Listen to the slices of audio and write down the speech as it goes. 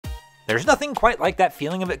There's nothing quite like that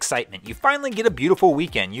feeling of excitement. You finally get a beautiful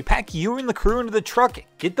weekend, you pack you and the crew into the truck,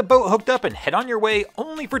 get the boat hooked up and head on your way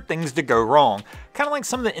only for things to go wrong. Kind of like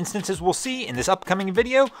some of the instances we'll see in this upcoming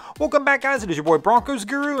video. Welcome back guys, it is your boy Broncos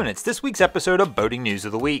Guru and it's this week's episode of Boating News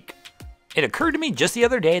of the Week. It occurred to me just the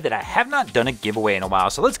other day that I have not done a giveaway in a while,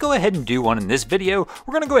 so let's go ahead and do one in this video.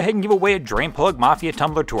 We're going to go ahead and give away a Drainplug Mafia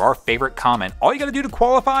tumbler to our favorite comment. All you got to do to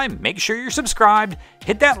qualify, make sure you're subscribed,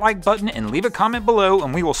 hit that like button, and leave a comment below,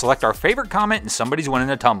 and we will select our favorite comment and somebody's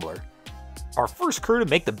winning a tumbler. Our first crew to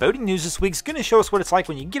make the boating news this week is going to show us what it's like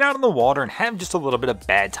when you get out on the water and have just a little bit of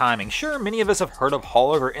bad timing. Sure, many of us have heard of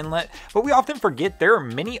Haulover Inlet, but we often forget there are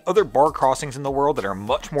many other bar crossings in the world that are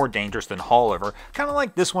much more dangerous than Haulover, kind of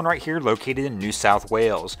like this one right here located in New South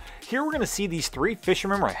Wales. Here we're going to see these three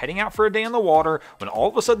fishermen were heading out for a day on the water when all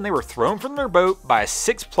of a sudden they were thrown from their boat by a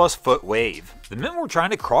 6+ foot wave. The men were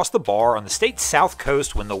trying to cross the bar on the state's south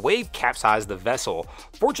coast when the wave capsized the vessel.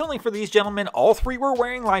 Fortunately for these gentlemen, all three were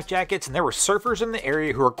wearing life jackets and there were surfers in the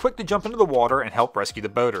area who were quick to jump into the water and help rescue the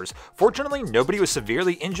boaters. Fortunately, nobody was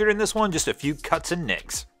severely injured in this one, just a few cuts and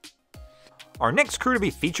nicks. Our next crew to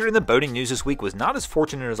be featured in the boating news this week was not as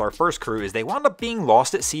fortunate as our first crew, as they wound up being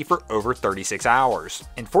lost at sea for over 36 hours.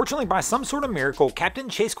 Unfortunately, by some sort of miracle, Captain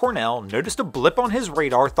Chase Cornell noticed a blip on his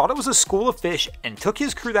radar, thought it was a school of fish, and took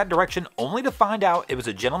his crew that direction only to find out it was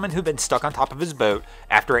a gentleman who'd been stuck on top of his boat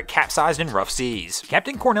after it capsized in rough seas.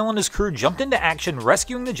 Captain Cornell and his crew jumped into action,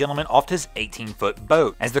 rescuing the gentleman off his 18-foot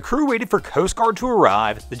boat. As the crew waited for Coast Guard to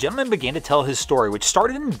arrive, the gentleman began to tell his story, which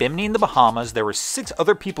started in Bimini in the Bahamas. There were 6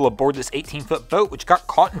 other people aboard this 18-foot boat which got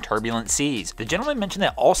caught in turbulent seas. The gentleman mentioned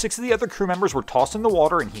that all 6 of the other crew members were tossed in the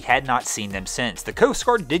water and he had not seen them since. The Coast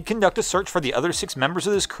Guard did conduct a search for the other 6 members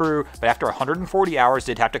of this crew, but after 140 hours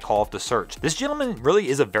did have to call off the search. This gentleman really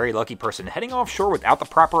is a very lucky person. Heading offshore without the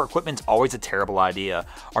proper equipment is always a terrible idea.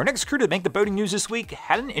 Our next crew to make the boating news this week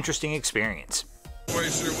had an interesting experience. I'm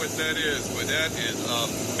quite sure what that is, but that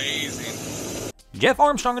is amazing. Jeff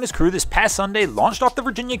Armstrong and his crew this past Sunday launched off the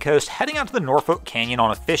Virginia coast heading out to the Norfolk Canyon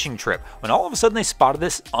on a fishing trip when all of a sudden they spotted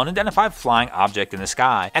this unidentified flying object in the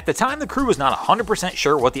sky. At the time, the crew was not 100%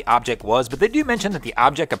 sure what the object was, but they do mention that the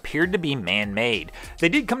object appeared to be man-made. They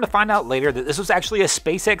did come to find out later that this was actually a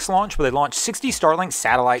SpaceX launch where they launched 60 Starlink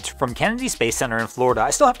satellites from Kennedy Space Center in Florida.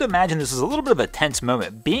 I still have to imagine this is a little bit of a tense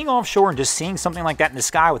moment. Being offshore and just seeing something like that in the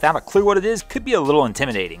sky without a clue what it is could be a little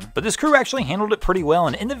intimidating. But this crew actually handled it pretty well,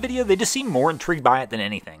 and in the video they just seem more intrigued by it than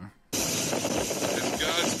anything. It's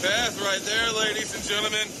God's path right there, ladies and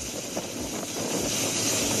gentlemen.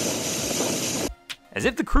 As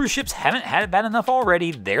if the cruise ships haven't had it bad enough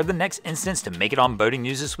already, they're the next instance to make it on boating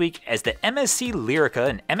news this week, as the MSC Lyrica,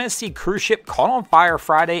 an MSC cruise ship, caught on fire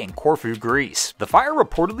Friday in Corfu, Greece. The fire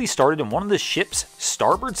reportedly started in one of the ship's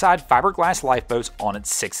starboard side fiberglass lifeboats on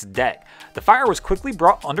its 6th deck. The fire was quickly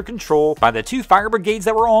brought under control by the 2 fire brigades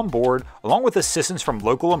that were on board, along with assistance from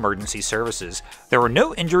local emergency services. There were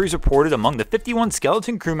no injuries reported among the 51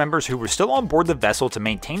 skeleton crew members who were still on board the vessel to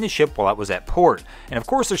maintain the ship while it was at port. And of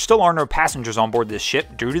course, there still are no passengers on board this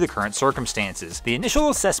ship due to the current circumstances. The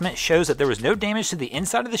initial assessment shows that there was no damage to the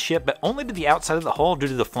inside of the ship, but only to the outside of the hull due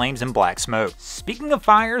to the flames and black smoke. Speaking of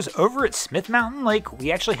fires, over at Smith Mountain Lake,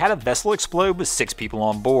 we actually had a vessel explode with 6 people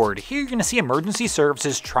on board. Here you're going to see emergency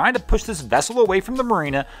services trying to push this vessel away from the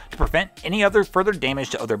marina to prevent any other further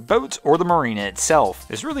damage to other boats or the marina itself.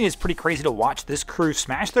 This really is pretty crazy to watch this crew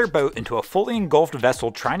smash their boat into a fully engulfed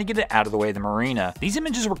vessel trying to get it out of the way of the marina. These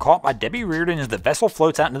images were caught by Debbie Reardon as the vessel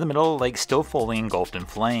floats out into the middle of the lake still fully engulfed in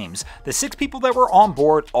flames. The 6 people that were on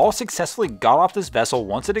board all successfully got off this vessel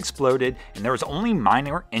once it exploded, and there was only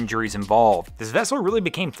minor injuries involved. This vessel really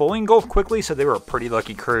became fully engulfed quickly, so they were a pretty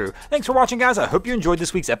lucky crew. Thanks for watching guys, I hope you enjoyed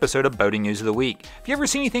this week's episode of Boating News of the Week. If you ever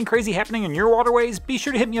see anything crazy happening in your waterways, be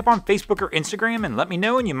sure to hit me up on Facebook or Instagram and let me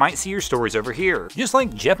know, and you might see your stories over here. Just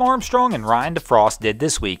like Jeff Armstrong and Ryan DeFrost did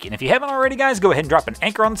this week. And if you haven't already guys, go ahead and drop an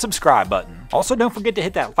anchor on the subscribe button. Also, don't forget to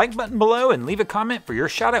hit that like button below and leave a comment for your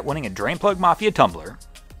shot at winning a Drainplug Mafia tumbler.